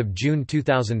 20th of June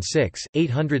 2006,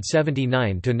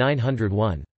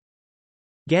 879–901.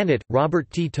 Gannett, Robert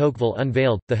T. Tocqueville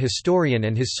Unveiled: The Historian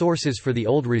and His Sources for the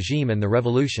Old Regime and the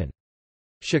Revolution.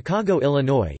 Chicago,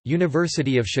 Illinois,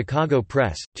 University of Chicago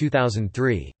Press,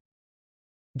 2003.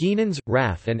 Guénons,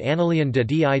 Raf and Annelian de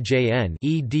Dijn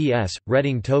eds,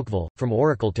 Reading Tocqueville, From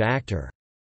Oracle to Actor.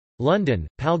 London,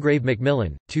 Palgrave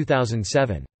Macmillan,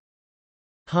 2007.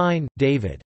 Hine,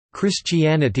 David.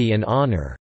 Christianity and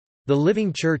Honor. The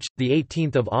Living Church,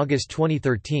 18 August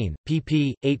 2013,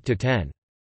 pp. 8–10.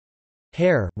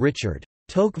 Hare, Richard.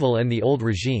 Tocqueville and the Old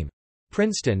Regime.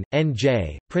 Princeton,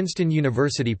 N.J., Princeton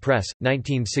University Press,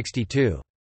 1962.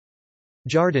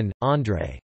 Jardin,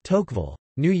 André. Tocqueville.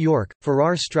 New York,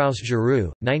 Farrar Straus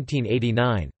Giroux,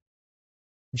 1989.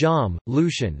 Jaume,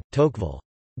 Lucien, Tocqueville.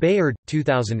 Bayard,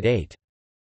 2008.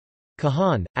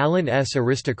 Kahan, Alan S.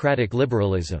 Aristocratic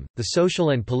Liberalism, The Social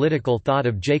and Political Thought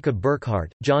of Jacob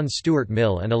Burckhardt, John Stuart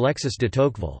Mill and Alexis de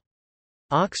Tocqueville.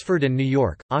 Oxford and New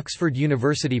York, Oxford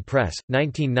University Press,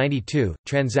 1992,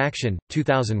 Transaction,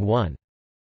 2001.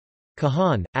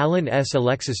 Kahan, Alan S.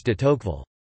 Alexis de Tocqueville.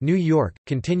 New York,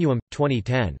 Continuum,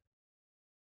 2010.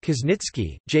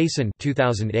 Kuznitsky, Jason,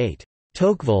 2008.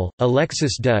 Tocqueville,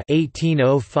 Alexis de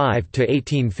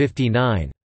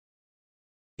 1805–1859.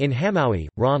 In Hamowy,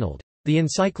 Ronald. The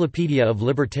Encyclopedia of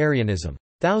Libertarianism.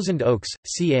 Thousand Oaks,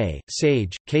 CA,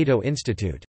 Sage, Cato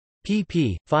Institute.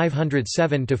 pp.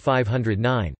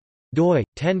 507–509. doi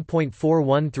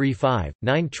 10.4135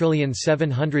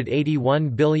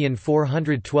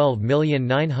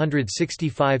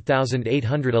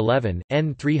 9781412965811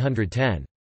 n 310.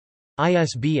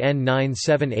 ISBN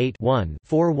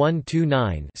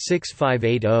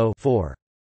 978-1-4129-6580-4.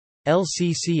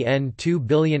 LCCN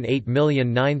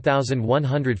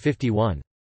 2008009151.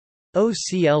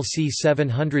 OCLC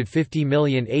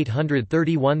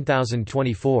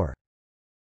 750831024.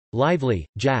 Lively,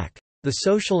 Jack. The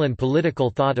Social and Political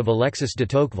Thought of Alexis de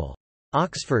Tocqueville.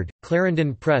 Oxford,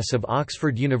 Clarendon Press of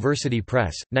Oxford University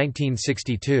Press,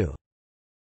 1962.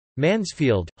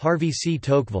 Mansfield, Harvey C.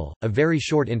 Tocqueville, A Very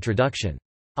Short Introduction.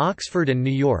 Oxford and New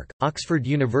York, Oxford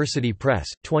University Press,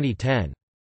 2010.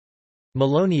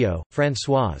 Melonio,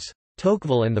 Françoise.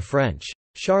 Tocqueville and the French.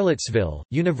 Charlottesville,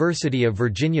 University of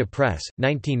Virginia Press,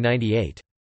 1998.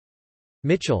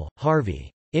 Mitchell,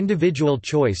 Harvey. Individual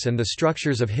Choice and the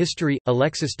Structures of History,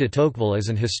 Alexis de Tocqueville as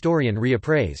an Historian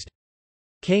Reappraised.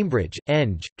 Cambridge,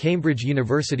 Eng, Cambridge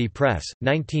University Press,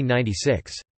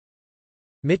 1996.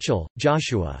 Mitchell,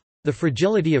 Joshua. The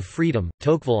Fragility of Freedom,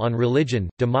 Tocqueville on Religion,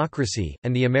 Democracy,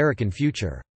 and the American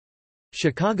Future.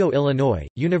 Chicago, Illinois,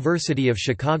 University of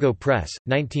Chicago Press,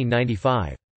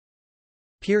 1995.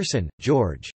 Pearson,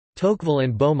 George. Tocqueville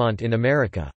and Beaumont in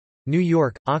America. New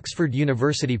York, Oxford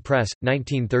University Press,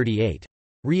 1938.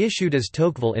 Reissued as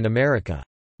Tocqueville in America.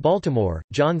 Baltimore,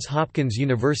 Johns Hopkins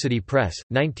University Press,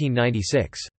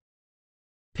 1996.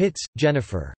 Pitts,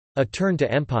 Jennifer. A Turn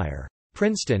to Empire.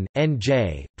 Princeton,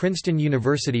 N.J., Princeton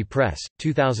University Press,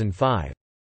 2005.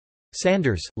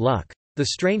 Sanders, Luck. The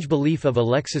Strange Belief of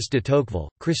Alexis de Tocqueville,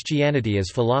 Christianity as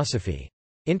Philosophy.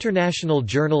 International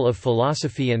Journal of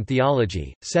Philosophy and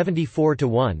Theology,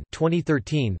 74–1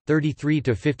 2013,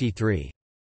 33–53.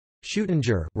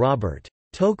 Schuettinger, Robert.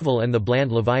 Tocqueville and the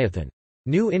Bland Leviathan.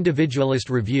 New Individualist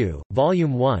Review,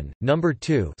 Volume 1, No.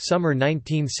 2 Summer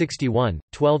 1961,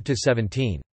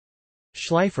 12–17.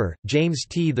 Schleifer, James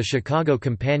T. The Chicago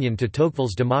Companion to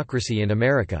Tocqueville's Democracy in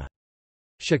America.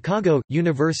 Chicago,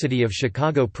 University of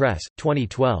Chicago Press,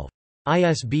 2012.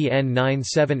 ISBN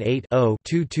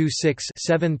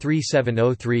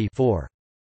 978-0-226-73703-4.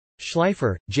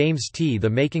 Schleifer, James T. The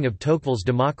Making of Tocqueville's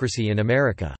Democracy in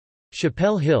America.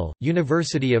 Chapel Hill,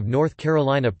 University of North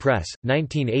Carolina Press,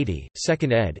 1980,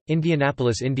 2nd ed.,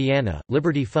 Indianapolis, Indiana,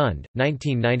 Liberty Fund,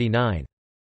 1999.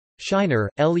 Shiner,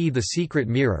 L. E. The Secret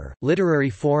Mirror, Literary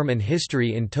Form and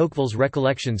History in Tocqueville's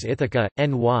Recollections Ithaca,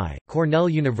 N.Y., Cornell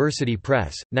University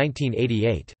Press,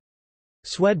 1988.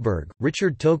 Swedberg,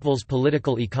 Richard Tocqueville's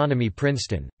Political Economy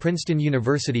Princeton, Princeton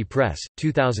University Press,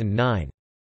 2009.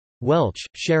 Welch,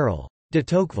 Cheryl. De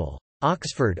Tocqueville.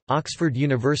 Oxford, Oxford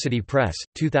University Press,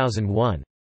 2001.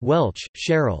 Welch,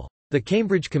 Cheryl. The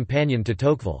Cambridge Companion to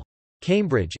Tocqueville.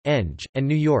 Cambridge, Eng, and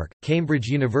New York, Cambridge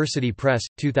University Press,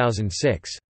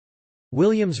 2006.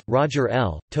 Williams, Roger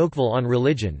L., Tocqueville on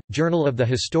Religion, Journal of the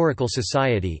Historical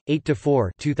Society, 8–4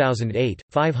 2008,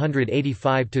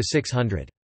 585–600.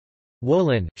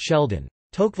 Wolin, Sheldon.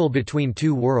 Tocqueville Between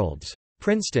Two Worlds.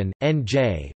 Princeton,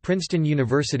 N.J., Princeton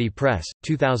University Press,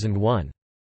 2001.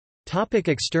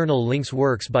 External links.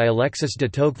 Works by Alexis de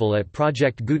Tocqueville at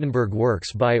Project Gutenberg.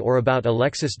 Works by or about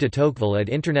Alexis de Tocqueville at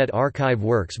Internet Archive.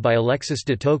 Works by Alexis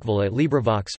de Tocqueville at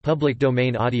LibriVox public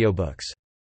domain audiobooks.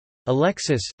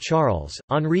 Alexis, Charles,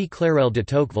 Henri Clérel de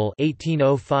Tocqueville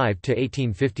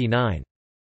 1805–1859.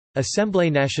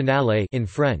 Assemblée nationale in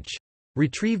French.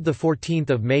 Retrieved 14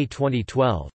 May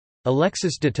 2012.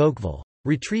 Alexis de Tocqueville.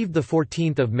 Retrieved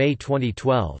 14 May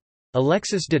 2012.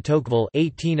 Alexis de Tocqueville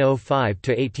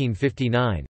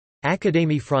 (1805–1859).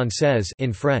 Académie française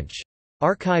in French.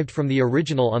 Archived from the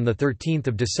original on 13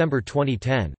 December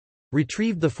 2010.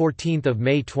 Retrieved 14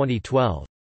 May 2012.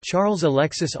 Charles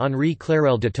Alexis Henri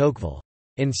Clérel de Tocqueville.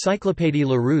 Encyclopédie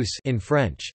Larousse in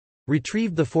French.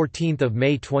 Retrieved 14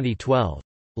 May 2012.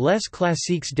 Les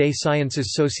classiques des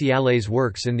sciences sociales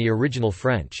works in the original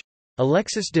French.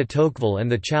 Alexis de Tocqueville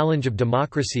and the Challenge of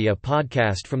Democracy, a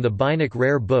podcast from the Beinecke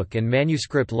Rare Book and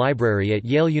Manuscript Library at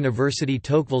Yale University.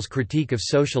 Tocqueville's Critique of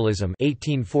Socialism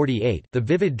 1848, The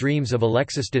Vivid Dreams of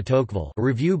Alexis de Tocqueville, a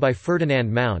review by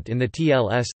Ferdinand Mount in the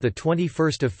TLS,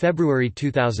 21 February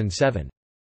 2007.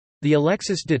 The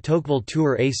Alexis de Tocqueville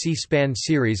Tour, a C-SPAN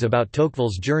series about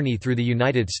Tocqueville's journey through the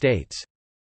United States.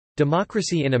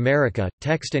 Democracy in America,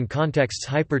 Text and Contexts.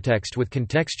 Hypertext with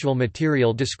contextual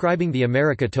material describing the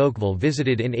America Tocqueville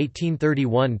visited in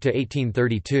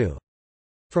 1831–1832.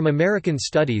 From American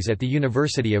Studies at the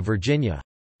University of Virginia.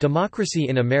 Democracy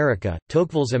in America,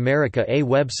 Tocqueville's America, a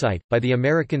website, by the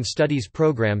American Studies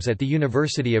programs at the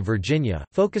University of Virginia,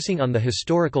 focusing on the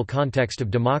historical context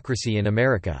of democracy in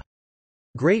America.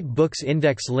 Great Books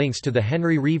Index. Links to the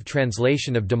Henry Reeve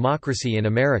translation of Democracy in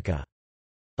America.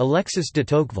 Alexis de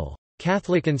Tocqueville.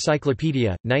 Catholic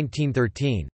Encyclopedia,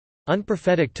 1913.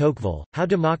 Unprophetic Tocqueville, How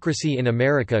Democracy in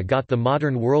America Got the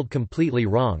Modern World Completely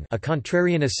Wrong, a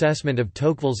contrarian assessment of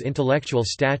Tocqueville's intellectual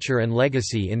stature and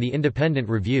legacy in the Independent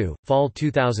Review, Fall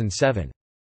 2007.